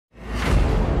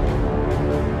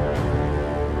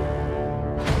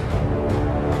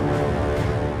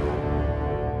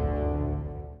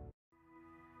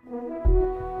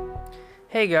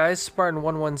Hey guys,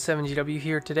 Spartan117GW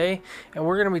here today, and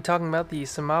we're going to be talking about the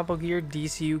Semapo Gear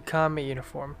DCU Combat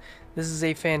Uniform. This is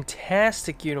a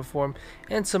fantastic uniform,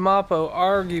 and Semapo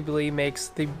arguably makes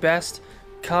the best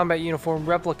combat uniform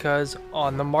replicas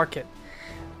on the market.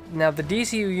 Now, the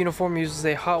DCU uniform uses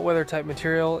a hot weather type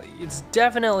material. It's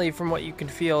definitely, from what you can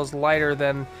feel, is lighter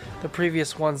than the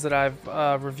previous ones that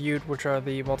I've reviewed, which are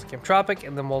the Multicam Tropic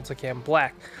and the Multicam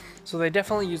Black. So they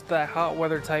definitely use that hot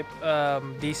weather type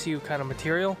DCU kind of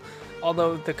material,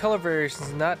 although the color variation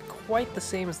is not quite the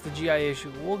same as the GI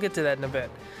issue. We'll get to that in a bit.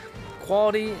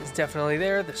 Quality is definitely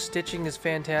there. The stitching is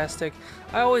fantastic.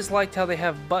 I always liked how they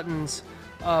have buttons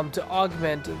to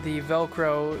augment the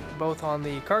Velcro both on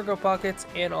the cargo pockets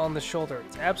and on the shoulder.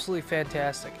 It's absolutely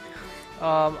fantastic.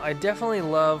 I definitely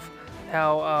love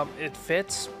how it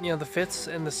fits. You know, the fits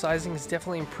and the sizing has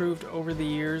definitely improved over the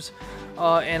years,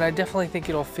 and I definitely think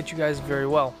it'll fit you guys very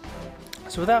well.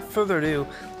 So without further ado,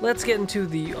 let's get into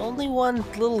the only one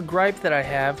little gripe that I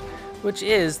have, which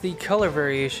is the color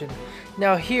variation.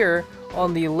 Now here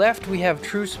on the left we have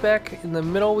True Spec, in the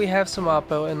middle we have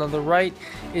Semapo, and on the right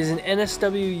is an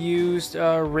NSW used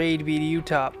Raid BDU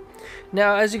top.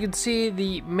 Now, as you can see,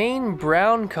 the main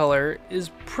brown color is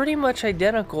pretty much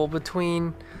identical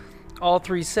between all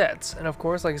three sets, and of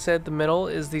course, like I said, the middle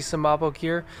is the Semapo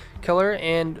Gear color.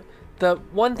 And the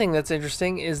one thing that's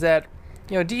interesting is that,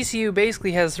 you know, DCU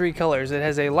basically has three colors. It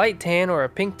has a light tan or a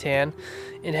pink tan,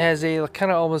 it has a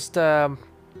kind of almost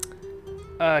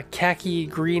khaki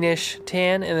greenish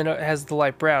tan, and then it has the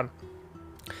light brown.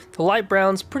 The light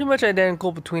brown's pretty much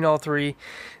identical between all three.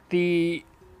 The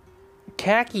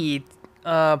khaki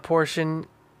portion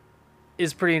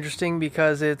is pretty interesting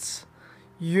because it's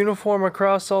uniform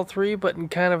across all three, but in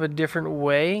kind of a different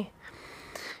way.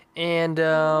 And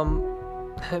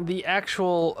the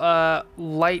actual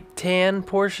light tan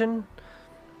portion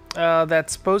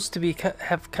that's supposed to be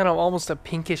have kind of almost a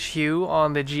pinkish hue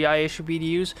on the GI issue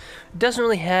BDUs doesn't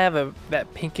really have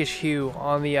that pinkish hue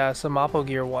on the Semapo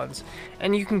Gear ones,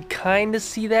 and you can kind of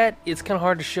see that. It's kind of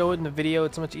hard to show it in the video.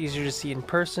 It's much easier to see in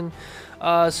person.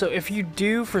 So if you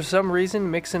do for some reason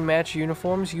mix and match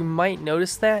uniforms, you might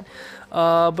notice that,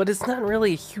 but it's not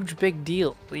really a huge big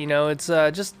deal. You know, it's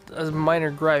just a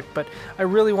minor gripe, but I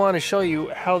really want to show you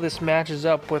how this matches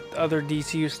up with other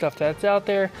DCU stuff that's out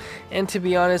there. And to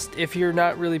be honest, if you're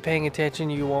not really paying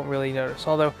attention, you won't really notice.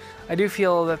 Although I do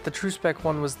feel that the True Spec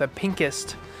one was the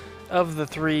pinkest of the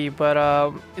three,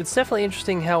 but it's definitely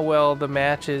interesting how well the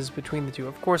match is between the two.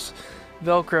 Of course,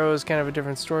 Velcro is kind of a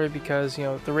different story because, you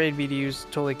know, the Raid BDU is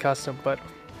totally custom, but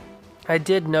I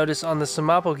did notice on the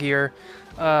Semapo Gear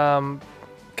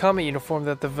combat uniform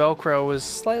that the Velcro was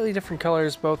slightly different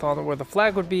colors, both on where the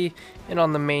flag would be and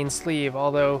on the main sleeve.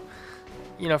 Although,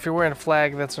 you know, if you're wearing a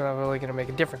flag, that's not really going to make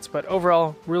a difference. But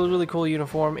overall, really cool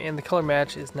uniform, and the color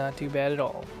match is not too bad at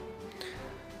all.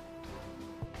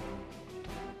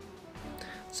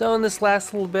 So in this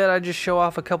last little bit, I just show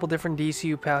off a couple different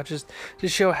DCU pouches to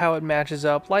show how it matches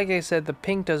up. Like I said, the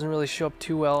pink doesn't really show up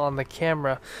too well on the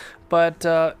camera, but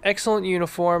excellent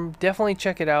uniform. Definitely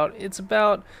check it out. It's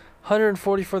about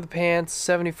 140 for the pants,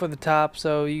 70 for the top,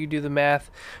 so you do the math.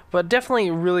 But definitely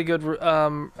a really good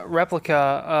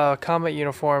replica combat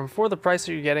uniform for the price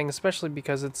that you're getting, especially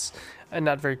because it's a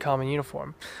not very common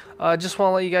uniform. Just want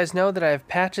to let you guys know that I have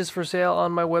patches for sale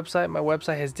on my website. My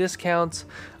website has discounts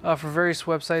for various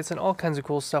websites and all kinds of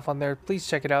cool stuff on there. Please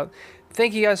check it out.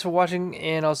 Thank you guys for watching,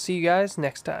 and I'll see you guys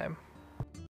next time.